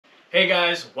Hey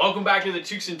guys, welcome back to the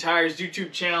Tukes and Tires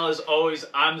YouTube channel. As always,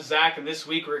 I'm Zach, and this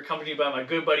week we're accompanied by my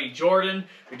good buddy Jordan.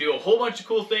 We do a whole bunch of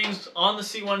cool things on the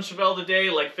C1 Chevelle today,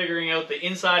 like figuring out the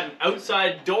inside and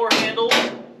outside door handles.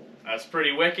 That's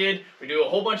pretty wicked. We do a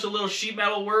whole bunch of little sheet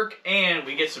metal work, and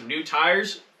we get some new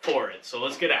tires for it. So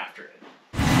let's get after it.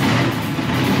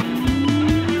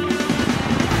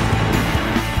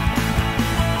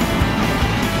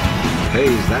 Hey,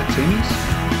 is that Timmy's?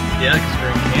 Yeah, because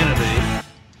we're in Canada.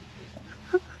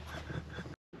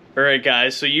 Alright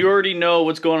guys, so you already know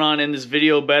what's going on in this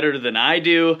video better than I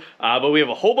do, but we have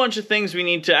a whole bunch of things we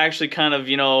need to actually kind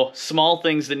of, small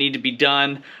things that need to be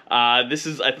done. This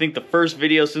is, I think, the first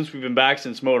video since we've been back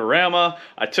since Motorama.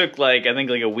 I took I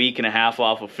think a week and a half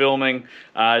off of filming,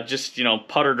 just,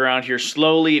 puttered around here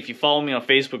slowly. If you follow me on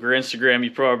Facebook or Instagram,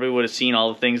 you probably would have seen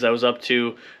all the things I was up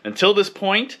to until this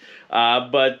point.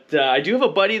 But I do have a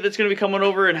buddy that's going to be coming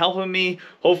over and helping me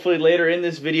hopefully later in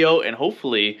this video, and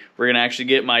hopefully we're going to actually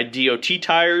get my DOT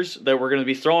tires that we're going to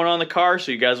be throwing on the car,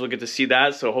 so you guys will get to see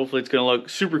that. So hopefully it's going to look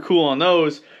super cool on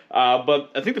those.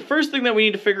 But I think the first thing that we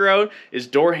need to figure out is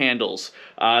door handles.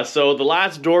 So the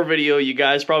last door video, you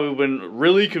guys probably been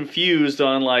really confused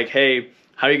on hey,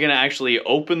 how are you going to actually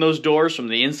open those doors from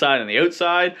the inside and the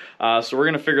outside? So we're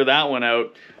going to figure that one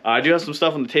out. I do have some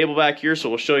stuff on the table back here, so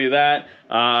we'll show you that.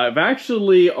 I've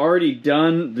actually already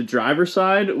done the driver's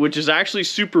side, which is actually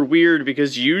super weird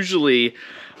because usually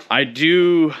I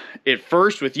do it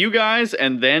first with you guys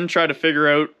and then try to figure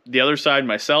out the other side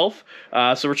myself.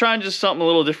 So we're trying just something a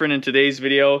little different in today's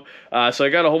video. So I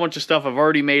got a whole bunch of stuff I've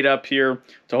already made up here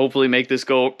to hopefully make this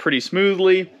go pretty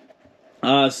smoothly.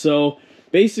 So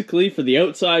basically for the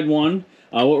outside one,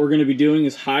 what we're going to be doing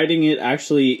is hiding it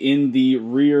actually in the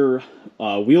rear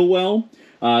wheel well.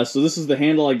 So this is the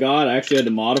handle I got. I actually had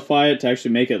to modify it to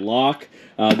actually make it lock.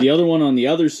 The other one on the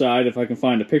other side, if I can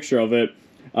find a picture of it,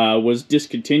 was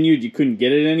discontinued. You couldn't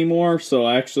get it anymore. So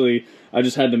I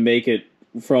just had to make it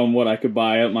from what I could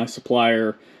buy at my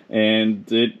supplier,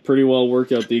 and it pretty well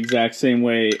worked out the exact same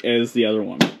way as the other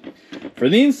one. For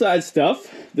the inside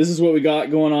stuff, this is what we got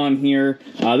going on here.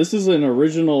 This is an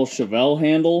original Chevelle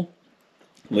handle.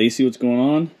 Let you see what's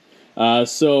going on.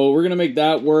 So we're gonna make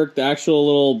that work. The actual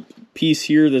little piece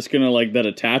here that's gonna that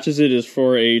attaches it is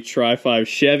for a Tri-5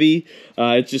 Chevy.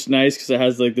 It's just nice because it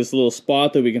has this little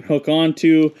spot that we can hook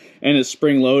onto, and it's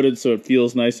spring loaded, so it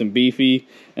feels nice and beefy.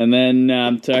 And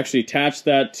then to actually attach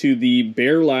that to the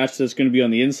bear latch that's gonna be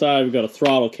on the inside, we've got a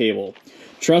throttle cable.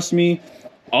 Trust me,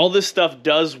 all this stuff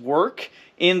does work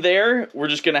in there. We're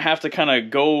just gonna have to kind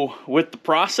of go with the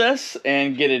process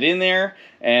and get it in there,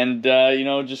 and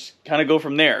just kind of go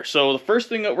from there. So the first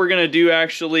thing that we're gonna do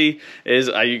actually is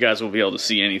you guys won't be able to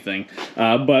see anything,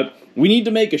 but we need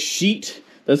to make a sheet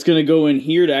that's gonna go in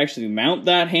here to actually mount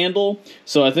that handle.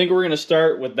 So I think we're gonna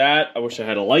start with that. I wish I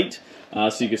had a light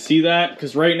so you can see that,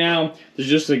 because right now there's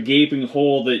just a gaping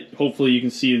hole that hopefully you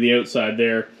can see the outside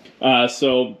there.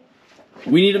 So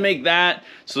we need to make that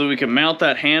so that we can mount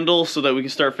that handle, so that we can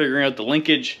start figuring out the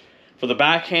linkage for the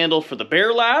back handle for the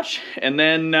bear latch, and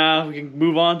then we can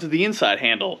move on to the inside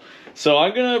handle. So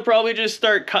I'm gonna probably just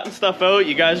start cutting stuff out.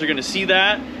 You guys are gonna see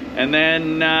that, and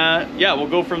then yeah, we'll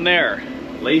go from there.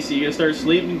 Lacey, you gonna start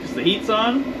sleeping because the heat's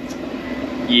on?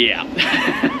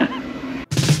 Yeah.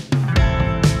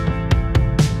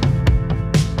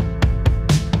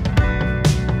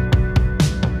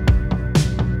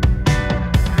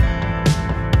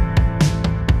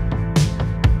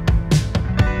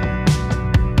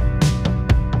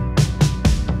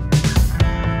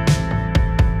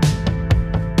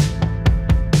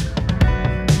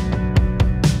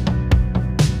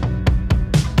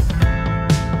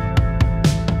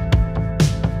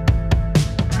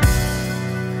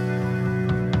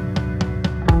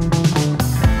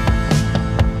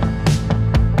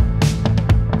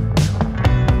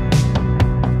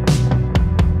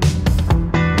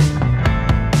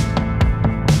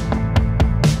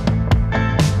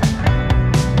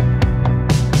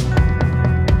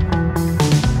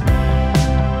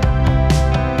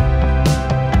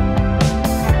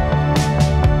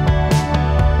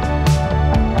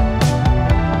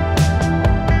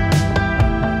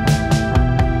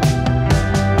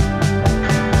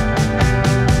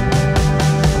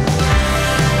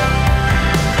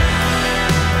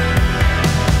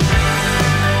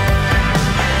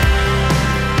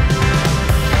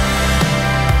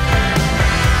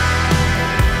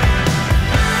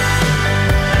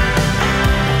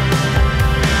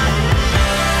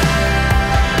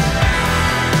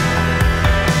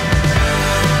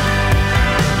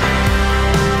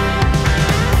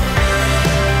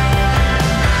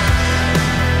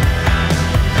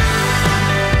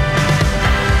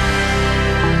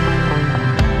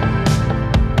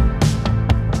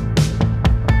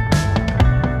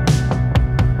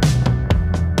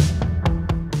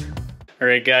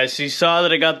 Alright guys, so you saw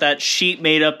that I got that sheet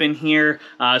made up in here.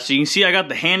 So you can see I got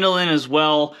the handle in as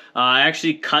well. I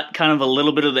actually cut kind of a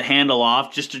little bit of the handle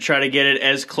off just to try to get it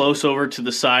as close over to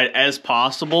the side as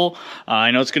possible.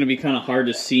 I know it's going to be kind of hard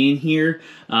to see in here,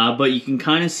 but you can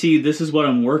kind of see this is what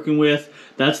I'm working with.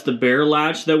 That's the bear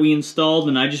latch that we installed,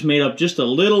 and I just made up just a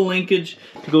little linkage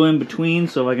to go in between,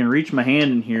 so if I can reach my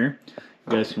hand in here,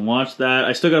 you guys can watch that.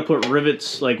 I still got to put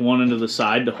rivets like one into the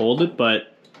side to hold it, but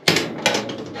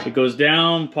it goes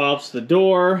down, pops the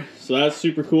door, so that's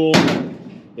super cool.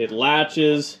 It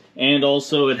latches, and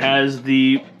also it has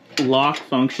the lock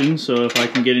function, so if I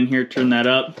can get in here, turn that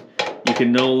up, you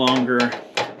can no longer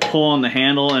pull on the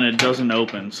handle and it doesn't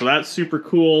open. So that's super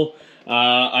cool.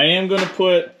 I am going to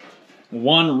put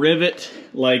one rivet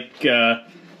like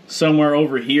somewhere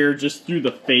over here just through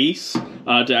the face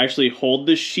to actually hold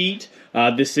this sheet.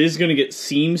 This is going to get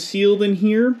seam sealed in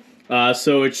here.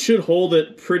 So it should hold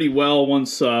it pretty well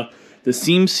once the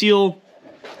seam seal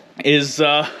is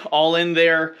all in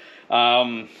there.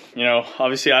 You know,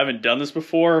 obviously I haven't done this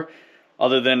before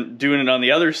other than doing it on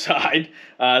the other side.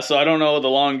 So I don't know the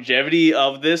longevity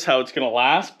of this, how it's going to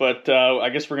last, but I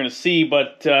guess we're going to see.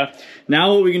 But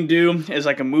now what we can do is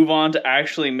I can move on to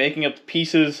actually making up the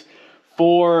pieces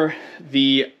for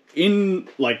the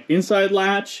inside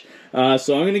latch. So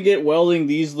I'm going to get welding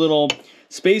these little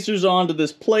spacers onto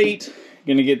this plate.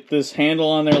 Gonna get this handle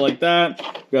on there like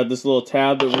that. Got this little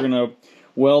tab that we're gonna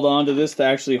weld onto this to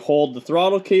actually hold the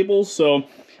throttle cable. So I'm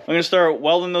gonna start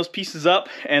welding those pieces up,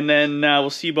 and then we'll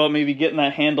see about maybe getting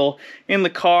that handle in the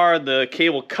car, the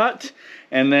cable cut,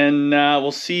 and then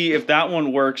we'll see if that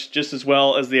one works just as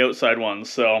well as the outside one.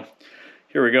 So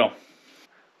here we go.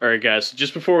 Alright guys, so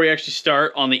just before we actually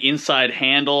start on the inside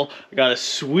handle, I got a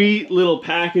sweet little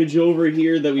package over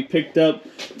here that we picked up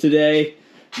today.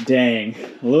 Dang,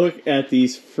 look at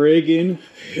these friggin'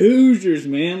 Hoosiers,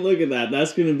 man. Look at that.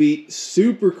 That's going to be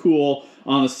super cool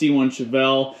on the C1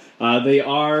 Chevelle. They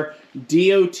are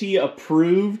DOT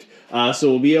approved, so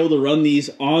we'll be able to run these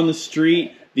on the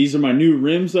street. These are my new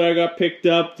rims that I got picked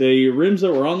up. The rims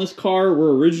that were on this car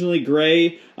were originally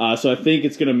gray, so I think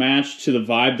it's going to match to the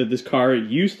vibe that this car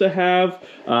used to have.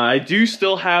 I do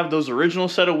still have those original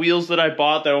set of wheels that I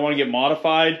bought that I want to get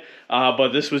modified, but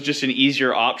this was just an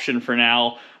easier option for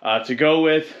now to go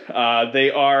with.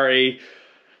 They are a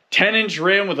 10-inch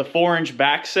rim with a 4-inch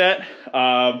back set.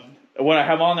 What I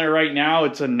have on there right now,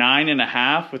 it's a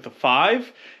 9.5 with a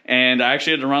 5, and I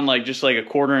actually had to run just like a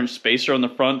 1/4-inch spacer on the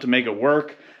front to make it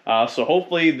work. So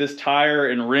hopefully this tire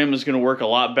and rim is going to work a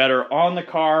lot better on the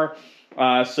car.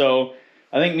 So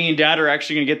I think me and Dad are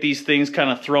actually going to get these things kind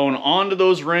of thrown onto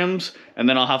those rims, and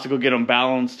then I'll have to go get them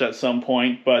balanced at some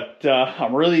point. But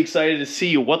I'm really excited to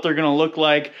see what they're going to look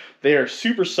like. They are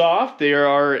super soft. They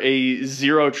are a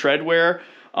 0 tread wear.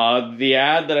 The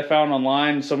ad that I found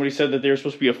online, somebody said that they were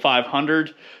supposed to be a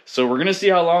 500. So we're going to see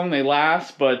how long they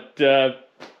last, but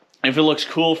if it looks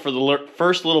cool for the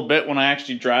first little bit when I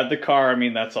actually drive the car, I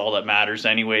mean, that's all that matters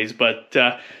anyways. But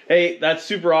hey, that's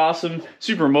super awesome,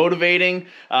 super motivating.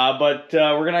 But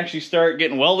we're going to actually start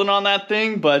getting welding on that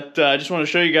thing. But I just want to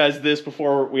show you guys this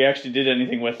before we actually did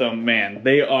anything with them. Man,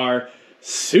 they are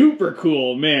super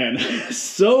cool, man.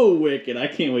 So wicked. I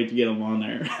can't wait to get them on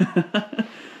there.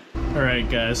 Alright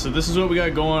guys, so this is what we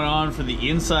got going on for the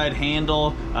inside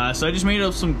handle. So I just made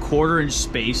up some 1/4-inch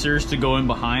spacers to go in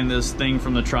behind this thing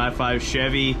from the Tri-5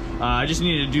 Chevy. I just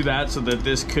needed to do that so that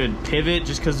this could pivot,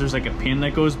 just because there's like a pin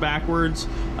that goes backwards.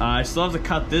 I still have to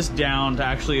cut this down to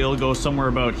actually, it'll go somewhere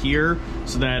about here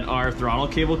so that our throttle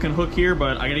cable can hook here,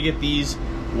 but I gotta get these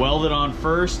welded on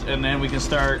first, and then we can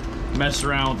start messing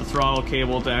around with the throttle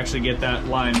cable to actually get that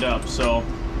lined up. So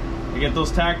we get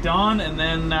those tacked on, and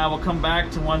then we'll come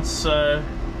back to once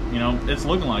you know, it's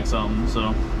looking like something.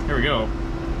 So here we go.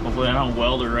 Hopefully I don't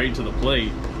weld it right to the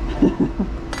plate.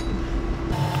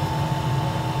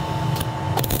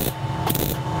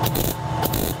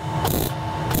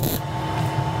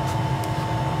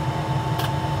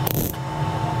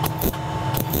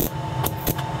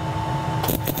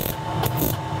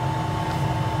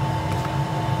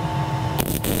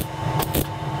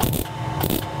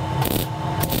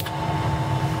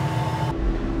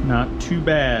 Not too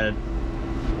bad.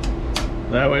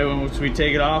 That way once we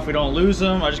take it off, we don't lose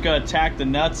them. I just gotta tack the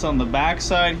nuts on the back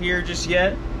side here just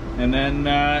yet, and then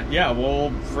yeah,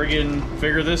 we'll friggin'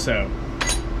 figure this out.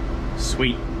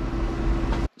 Sweet.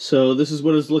 So this is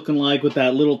what it's looking like with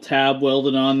that little tab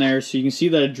welded on there. So you can see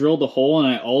that I drilled a hole, and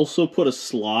I also put a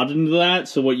slot into that.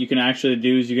 So what you can actually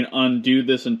do is you can undo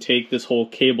this and take this whole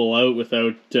cable out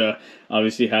without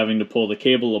obviously having to pull the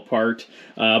cable apart.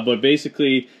 But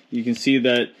basically You can see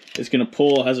that it's going to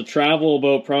pull, has a travel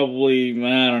about probably,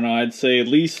 I don't know, I'd say at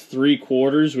least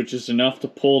 3/4, which is enough to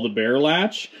pull the bear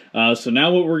latch. So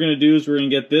now what we're going to do is we're going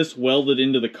to get this welded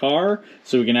into the car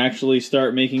so we can actually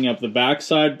start making up the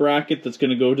backside bracket that's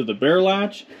going to go to the bear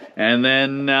latch. And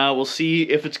then we'll see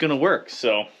if it's going to work.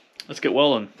 So let's get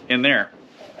welding in there.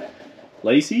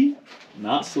 Lacey,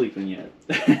 not sleeping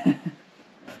yet.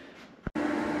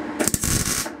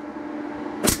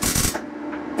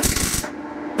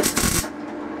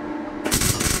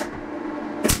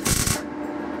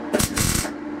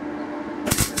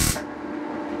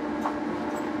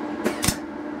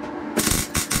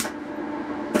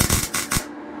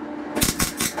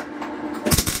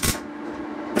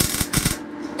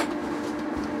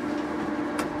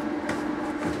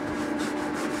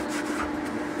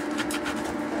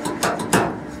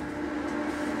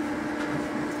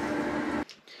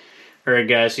 Alright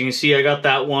guys, so you can see I got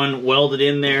that one welded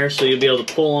in there so you'll be able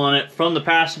to pull on it from the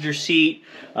passenger seat.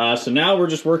 So now we're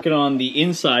just working on the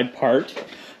inside part.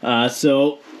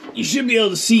 So you should be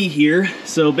able to see here.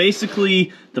 So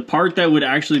basically the part that would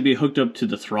actually be hooked up to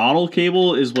the throttle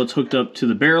cable is what's hooked up to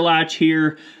the bear latch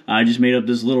here. I just made up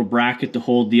this little bracket to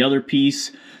hold the other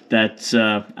piece that's,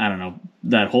 I don't know,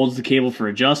 that holds the cable for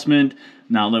adjustment.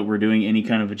 Not that we're doing any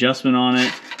kind of adjustment on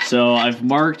it. So I've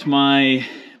marked my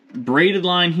braided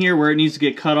line here where it needs to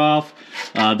get cut off.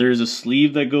 There's a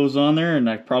sleeve that goes on there and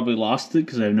I probably lost it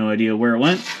because I have no idea where it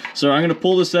went. So I'm going to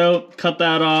pull this out, cut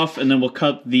that off, and then we'll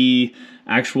cut the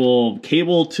actual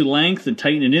cable to length and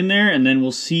tighten it in there, and then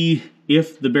we'll see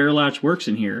if the bear latch works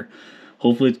in here.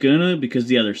 Hopefully it's gonna, because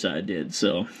the other side did.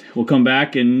 So we'll come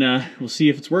back and we'll see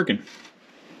if it's working.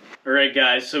 Alright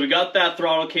guys, so we got that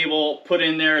throttle cable put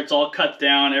in there. It's all cut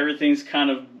down. Everything's kind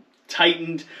of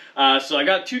tightened. So I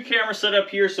got 2 cameras set up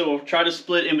here, so we'll try to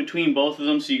split in between both of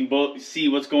them so you can both see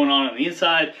what's going on the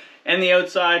inside and the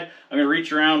outside. I'm going to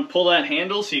reach around, pull that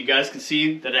handle so you guys can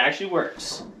see that it actually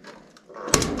works.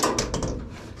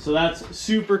 So that's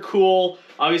super cool.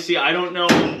 Obviously I don't know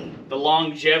the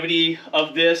longevity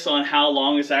of this on how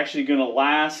long it's actually going to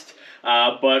last,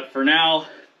 but for now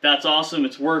that's awesome.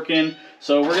 It's working.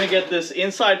 So we're going to get this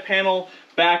inside panel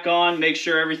back on, make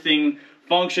sure everything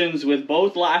functions with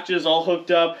both latches all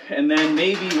hooked up, and then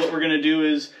maybe what we're going to do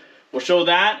is we'll show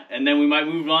that, and then we might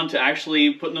move on to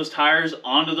actually putting those tires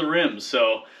onto the rims.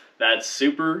 So that's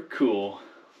super cool.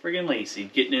 Friggin'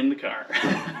 Lacey getting in the car.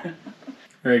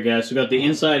 Alright guys, so we got the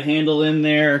inside handle in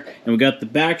there, and we got the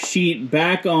back sheet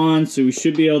back on, so we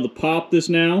should be able to pop this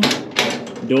now.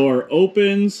 Door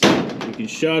opens, you can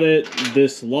shut it,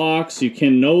 this locks, you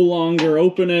can no longer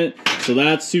open it, so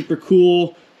that's super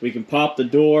cool. We can pop the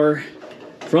door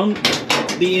from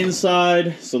the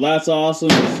inside, so that's awesome.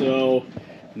 So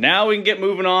now we can get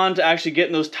moving on to actually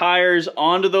getting those tires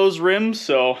onto those rims.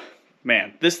 So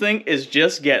man, this thing is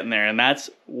just getting there, and that's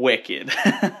wicked.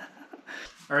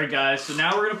 Alright guys, so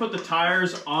now we're going to put the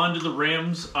tires onto the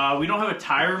rims. We don't have a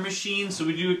tire machine, so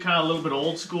we do it kind of a little bit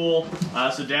old school.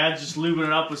 So Dad's just lubing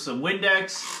it up with some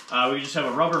Windex. We just have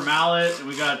a rubber mallet, and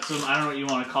we got some, I don't know what you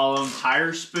want to call them,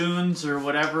 tire spoons or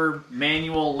whatever,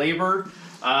 manual labor.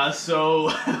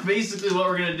 So basically what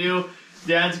we're going to do,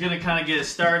 Dad's going to kind of get it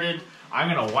started.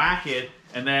 I'm going to whack it,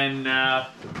 and then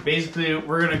basically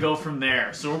we're going to go from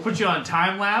there. So we'll put you on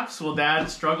time lapse while Dad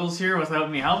struggles here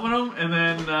without me helping him, and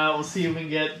then we'll see if we can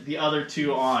get the other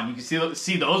 2 on. You can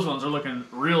see those ones are looking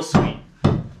real sweet.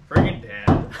 Friggin' Dad.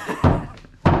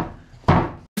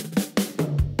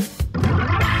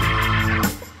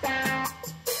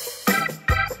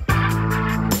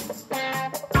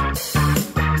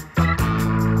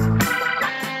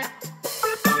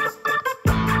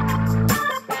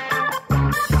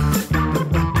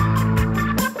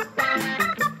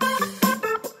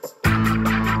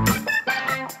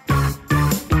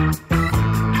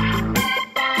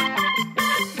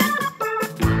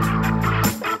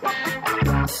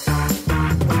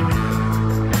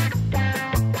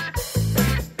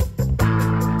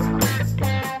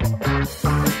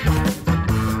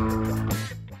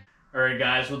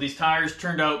 Well, these tires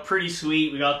turned out pretty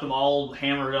sweet. We got them all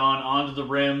hammered onto the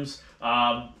rims.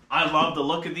 I love the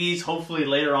look of these. Hopefully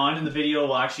later on in the video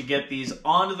we'll actually get these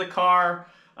onto the car.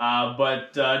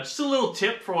 But just a little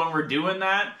tip for when we're doing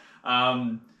that.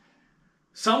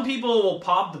 Some people will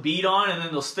pop the bead on and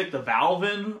then they'll stick the valve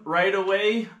in right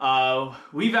away.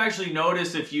 We've actually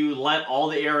noticed if you let all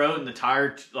the air out and the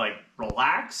tire like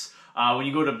relax, when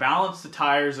you go to balance the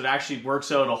tires, it actually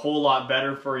works out a whole lot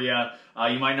better for you.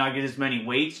 You might not get as many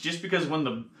weights just because when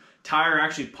the tire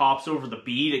actually pops over the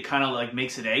bead, it kind of like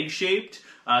makes it egg-shaped.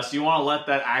 So you want to let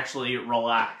that actually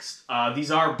relax.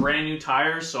 These are brand new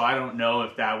tires, so I don't know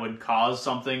if that would cause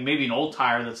something. Maybe an old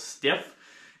tire that's stiff,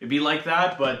 it'd be like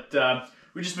that, but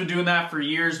we've just been doing that for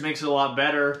years, makes it a lot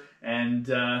better. And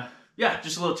yeah,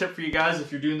 just a little tip for you guys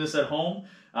if you're doing this at home.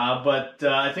 But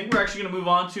I think we're actually going to move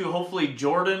on to, hopefully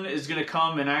Jordan is going to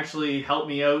come and actually help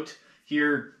me out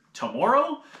here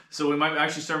tomorrow. So we might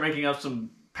actually start making up some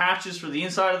patches for the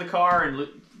inside of the car and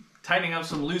tightening up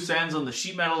some loose ends on the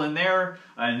sheet metal in there.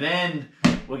 And then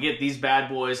we'll get these bad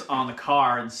boys on the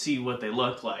car and see what they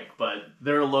look like. But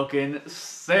they're looking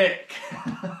sick.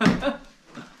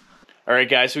 All right,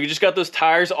 guys, so we just got those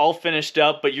tires all finished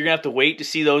up, but you're going to have to wait to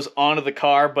see those onto the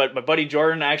car. But my buddy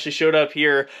Jordan actually showed up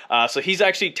here. So he's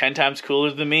actually 10 times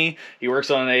cooler than me. He works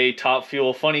on a Top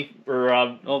Fuel funny,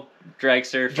 or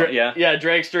dragster. Yeah,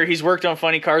 dragster. He's worked on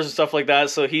funny cars and stuff like that.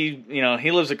 So he, you know,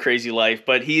 he lives a crazy life.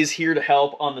 But he is here to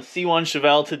help on the C1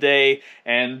 Chevelle today.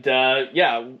 And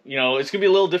yeah, you know, it's going to be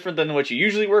a little different than what you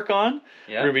usually work on.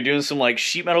 Yeah. We're going to be doing some like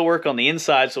sheet metal work on the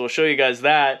inside. So we'll show you guys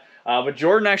that. But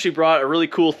Jordan actually brought a really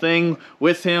cool thing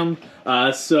with him.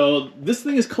 So this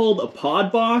thing is called a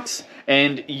pod box,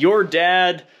 and your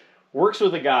dad works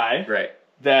with a guy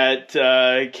that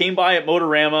came by at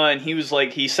Motorama, and he was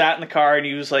like, he sat in the car and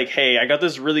he was like, hey, I got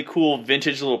this really cool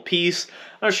vintage little piece.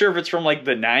 I'm not sure if it's from like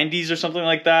the 90s or something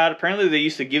like that. Apparently they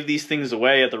used to give these things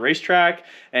away at the racetrack,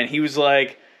 and he was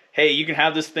like, hey, you can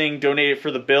have this thing donated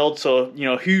for the build. So, you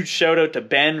know, huge shout out to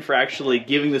Ben for actually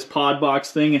giving this pod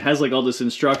box thing. It has like all this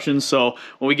instructions. So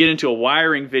when we get into a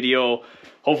wiring video,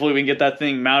 hopefully we can get that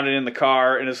thing mounted in the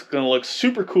car and it's going to look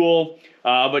super cool.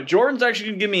 But Jordan's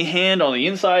actually going to give me a hand on the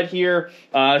inside here.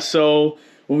 So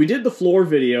when we did the floor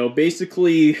video,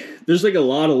 basically there's like a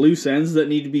lot of loose ends that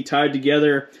need to be tied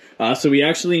together. So we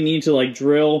actually need to like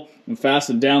drill and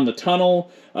fasten down the tunnel.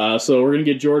 So we're going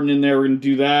to get Jordan in there. We're going to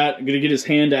do that. I'm going to get his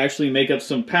hand to actually make up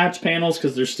some patch panels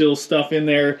because there's still stuff in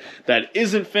there that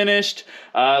isn't finished.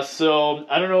 So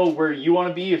I don't know where you want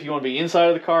to be. If you want to be inside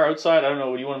of the car, outside. I don't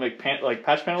know. What do you want to make like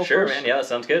patch panels Sure, first? man. Yeah, that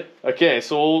sounds good. Okay,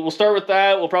 so we'll start with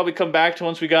that. We'll probably come back to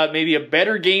once we got maybe a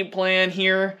better game plan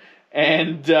here.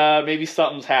 And maybe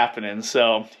something's happening.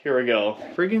 So here we go.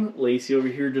 Friggin' Lacey over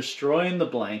here destroying the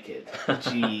blanket.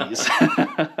 Jeez.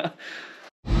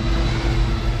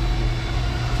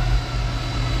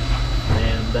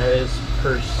 Man, that is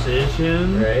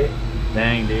precision. Right?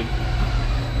 Dang, dude.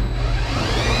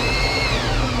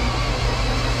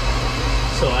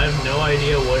 So I have no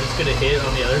idea what it's gonna hit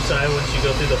on the other side once you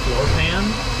go through the floor pan.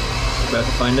 About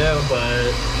to find out.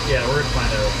 But yeah, we're gonna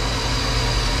find out.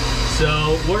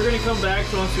 So we're going to come back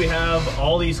to once we have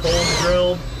all these holes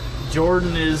drilled.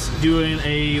 Jordan is doing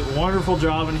a wonderful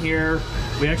job in here.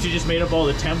 We actually just made up all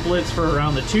the templates for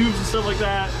around the tubes and stuff like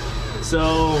that.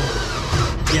 So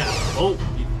yeah, oh,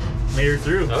 made her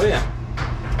through. Oh yeah.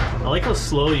 I like how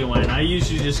slow you went. I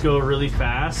usually just go really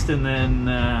fast and then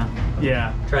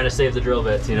yeah. Trying to save the drill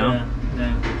bits, you know?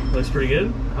 Yeah. Looks pretty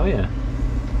good. Oh yeah.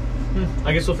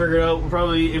 I guess we'll figure it out. We'll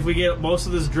probably, if we get most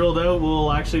of this drilled out, we'll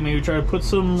actually maybe try to put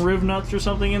some riv nuts or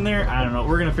something in there. I don't know.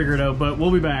 We're going to figure it out, but we'll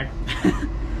be back.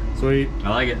 Sweet. I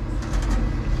like it.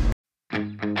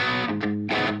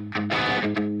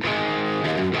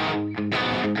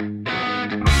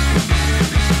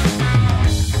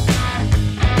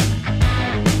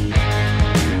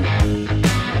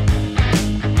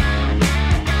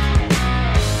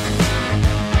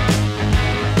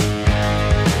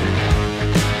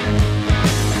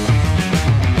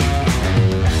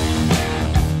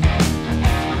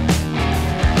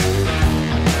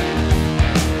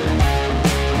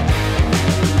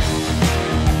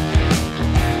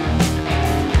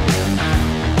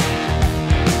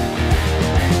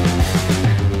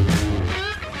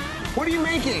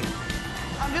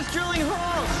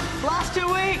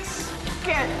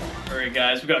 Alright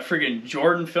guys, we got friggin'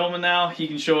 Jordan filming now. He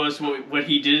can show us what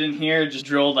he did in here. Just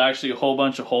drilled actually a whole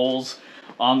bunch of holes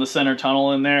on the center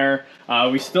tunnel in there.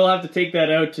 We still have to take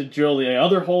that out to drill the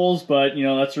other holes, but you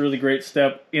know, that's a really great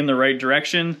step in the right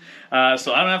direction.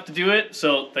 So I don't have to do it,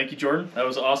 so thank you Jordan. That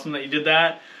was awesome that you did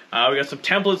that. We got some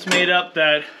templates made up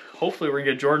that hopefully we're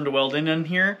gonna get Jordan to weld in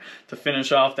here to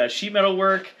finish off that sheet metal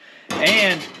work.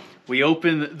 And we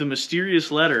opened the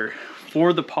mysterious letter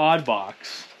for the pod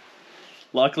box.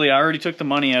 Luckily, I already took the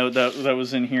money out that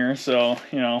was in here, so,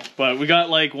 you know, but we got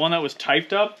like one that was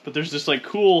typed up, but there's this like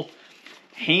cool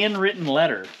handwritten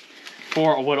letter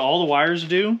for what all the wires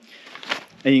do.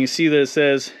 And you can see that it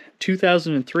says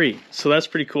 2003. So that's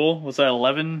pretty cool. Was that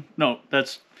 11? No,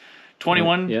 that's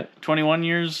 21, yeah. 21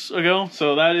 years ago.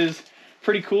 So that is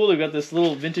pretty cool. They've got this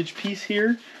little vintage piece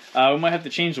here. We might have to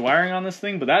change the wiring on this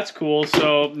thing, but that's cool.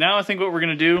 So now I think what we're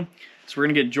going to do is we're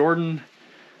going to get Jordan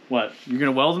What? You're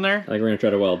gonna weld in there? I think we're gonna try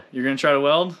to weld. You're gonna try to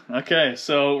weld? Okay,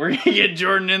 so we're gonna get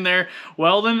Jordan in there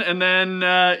welding, and then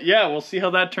yeah, we'll see how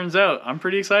that turns out. I'm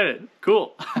pretty excited.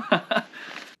 Cool.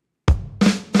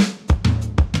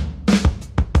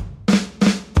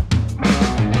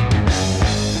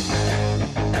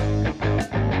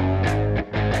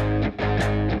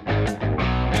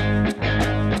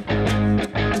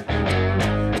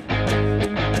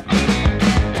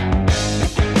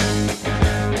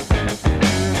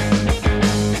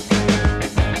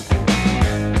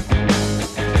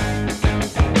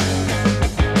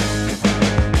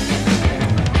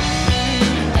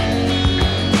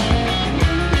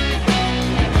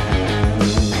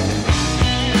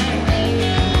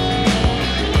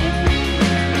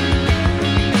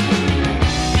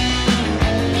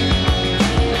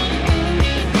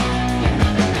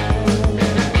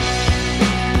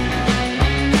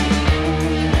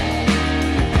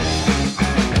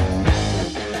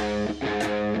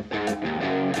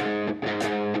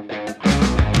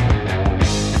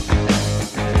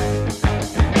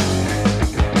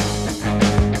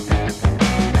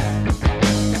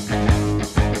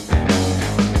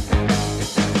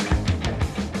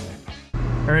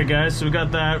 Alright guys, so we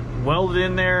got that welded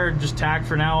in there, just tacked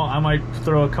for now. I might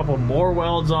throw a couple more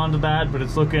welds onto that, but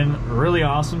it's looking really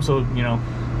awesome. So, you know,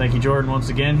 thank you Jordan once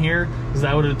again here, because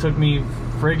that would have took me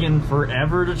friggin'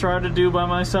 forever to try to do by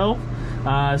myself.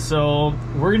 So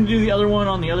we're gonna do the other one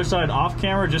on the other side off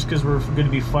camera, just because we're gonna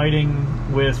be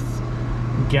fighting with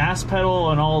gas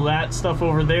pedal and all that stuff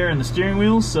over there and the steering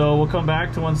wheel. So we'll come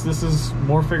back to once this is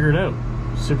more figured out.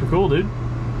 Super cool, dude.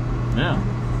 Yeah.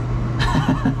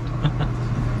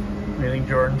 What do you think,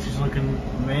 Jordan? She's looking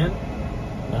mint.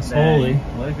 That's holy.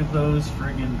 Look at those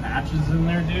friggin' patches in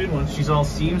there, dude. Once she's all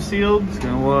seam sealed, it's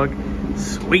gonna look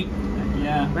sweet.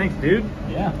 Yeah. Thanks, dude.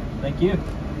 Yeah. Thank you.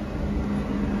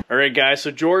 All right, guys. So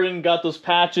Jordan got those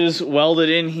patches welded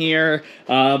in here.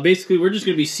 Basically, we're just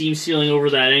gonna be seam sealing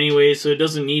over that anyway, so it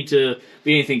doesn't need to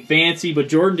be anything fancy. But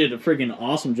Jordan did a friggin'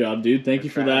 awesome job, dude. Thank you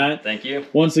for that. Thank you.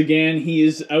 Once again, he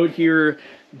is out here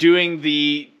doing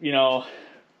the, you know,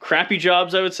 crappy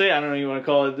jobs, I would say. I don't know what you want to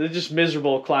call it. They're just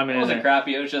miserable climbing in there. It wasn't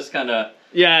crappy. It was just kind of...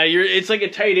 Yeah, it's like a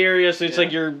tight area, so it's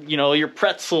like you're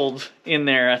pretzeled in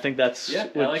there. I think that's I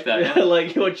like that. Yeah.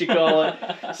 like what you call it.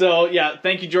 So yeah,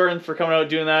 thank you Jordan for coming out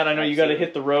doing that. I know you got to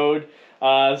hit the road.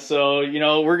 So you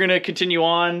know we're gonna continue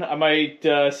on. I might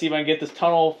see if I can get this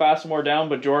tunnel fastened more down,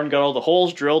 but Jordan got all the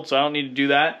holes drilled, so I don't need to do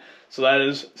that. So that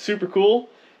is super cool.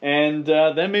 And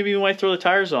then maybe we might throw the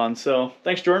tires on. So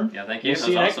thanks, Jordan. Yeah, thank you.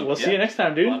 We'll see you next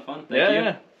time, dude. A lot of fun. Thank you.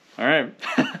 Yeah. All right.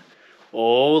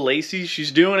 Oh, Lacey,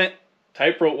 she's doing it.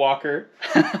 Tightrope walker.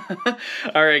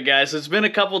 All right, guys. So it's been a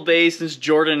couple days since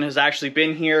Jordan has actually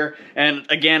been here, and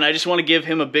again, I just want to give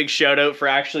him a big shout out for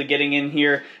actually getting in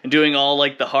here and doing all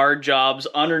like the hard jobs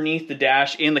underneath the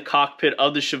dash in the cockpit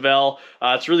of the Chevelle.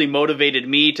 It's really motivated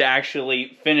me to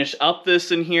actually finish up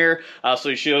this in here.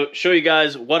 So show you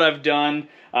guys what I've done.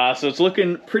 So it's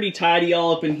looking pretty tidy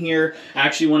all up in here. I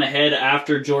actually went ahead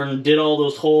after Jordan did all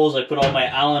those holes. I put all my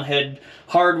Allen head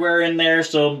hardware in there.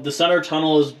 So the center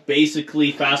tunnel is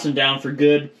basically fastened down for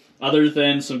good, other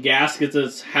than some gaskets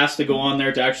that has to go on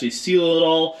there to actually seal it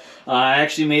all. I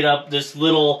actually made up this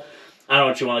little, I don't know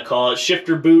what you want to call it,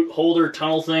 shifter boot holder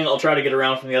tunnel thing. I'll try to get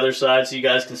around from the other side so you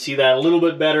guys can see that a little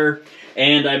bit better.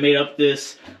 And I made up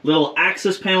this little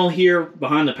access panel here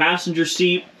behind the passenger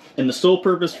seat. And the sole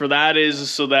purpose for that is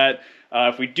so that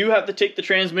if we do have to take the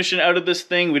transmission out of this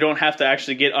thing, we don't have to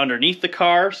actually get underneath the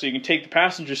car. So you can take the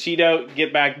passenger seat out,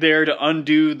 get back there to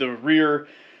undo the rear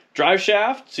drive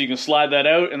shaft. So you can slide that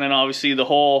out, and then obviously the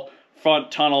whole front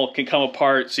tunnel can come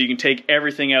apart so you can take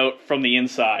everything out from the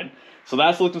inside. So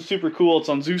that's looking super cool. It's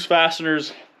on Zeus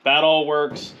fasteners. That all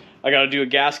works. I got to do a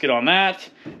gasket on that.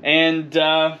 And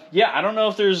yeah, I don't know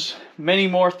if there's many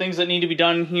more things that need to be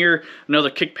done here. Another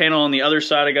kick panel on the other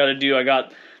side I got to do. I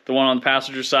got the one on the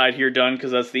passenger side here done because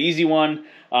that's the easy one.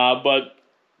 But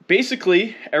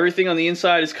basically, everything on the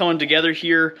inside is coming together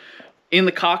here in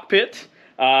the cockpit.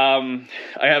 I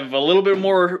have a little bit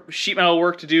more sheet metal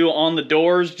work to do on the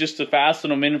doors just to fasten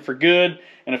them in for good,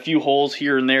 and a few holes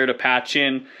here and there to patch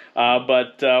in.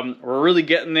 But we're really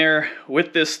getting there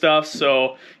with this stuff,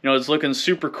 so you know, it's looking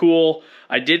super cool.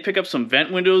 I did pick up some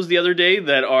vent windows the other day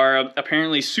that are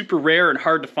apparently super rare and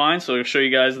hard to find, so I'll show you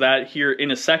guys that here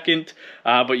in a second.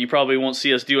 But you probably won't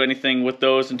see us do anything with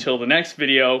those until the next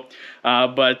video.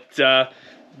 But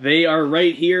they are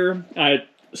right here.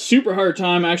 Super hard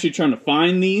time actually trying to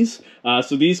find these.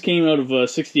 So these came out of a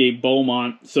 68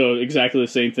 Beaumont, so exactly the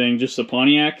same thing, just a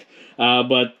Pontiac.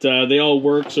 But they all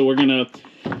work, so we're gonna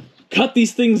cut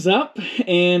these things up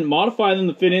and modify them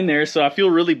to fit in there. So I feel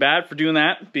really bad for doing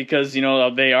that because, you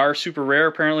know, they are super rare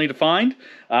apparently to find,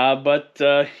 but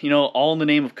you know, all in the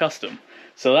name of custom.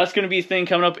 So that's going to be a thing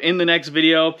coming up in the next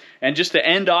video. And just to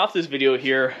end off this video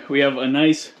here, we have a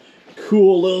nice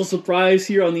cool little surprise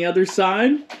here on the other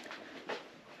side.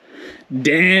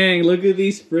 Dang, look at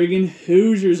these friggin'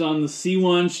 Hoosiers on the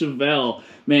C1 Chevelle.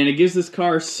 Man, it gives this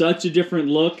car such a different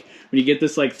look when you get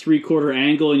this like 3/4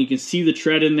 angle and you can see the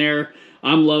tread in there.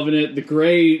 I'm loving it. The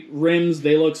gray rims,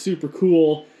 they look super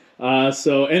cool.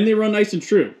 And they run nice and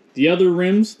true. The other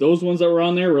rims, those ones that were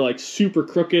on there were like super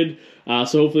crooked.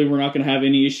 So hopefully we're not going to have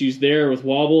any issues there with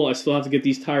wobble. I still have to get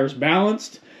these tires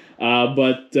balanced. You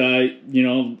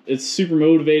know, it's super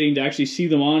motivating to actually see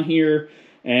them on here.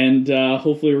 And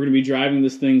hopefully we're going to be driving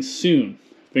this thing soon.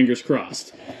 Fingers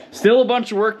crossed. Still a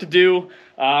bunch of work to do.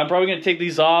 I'm probably going to take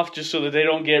these off just so that they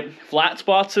don't get flat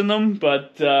spots in them.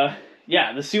 But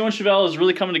yeah, the C1 Chevelle is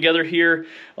really coming together here.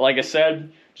 Like I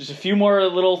said, just a few more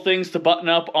little things to button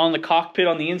up on the cockpit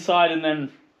on the inside. And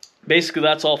then basically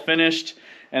that's all finished.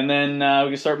 And then we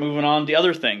can start moving on to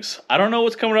other things. I don't know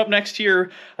what's coming up next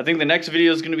year. I think the next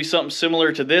video is going to be something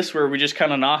similar to this where we just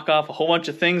kind of knock off a whole bunch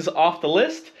of things off the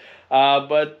list.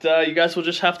 You guys will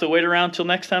just have to wait around till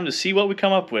next time to see what we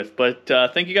come up with. But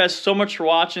thank you guys so much for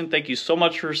watching. Thank you so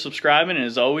much for subscribing. And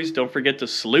as always, don't forget to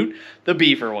salute the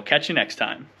beaver. We'll catch you next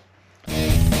time.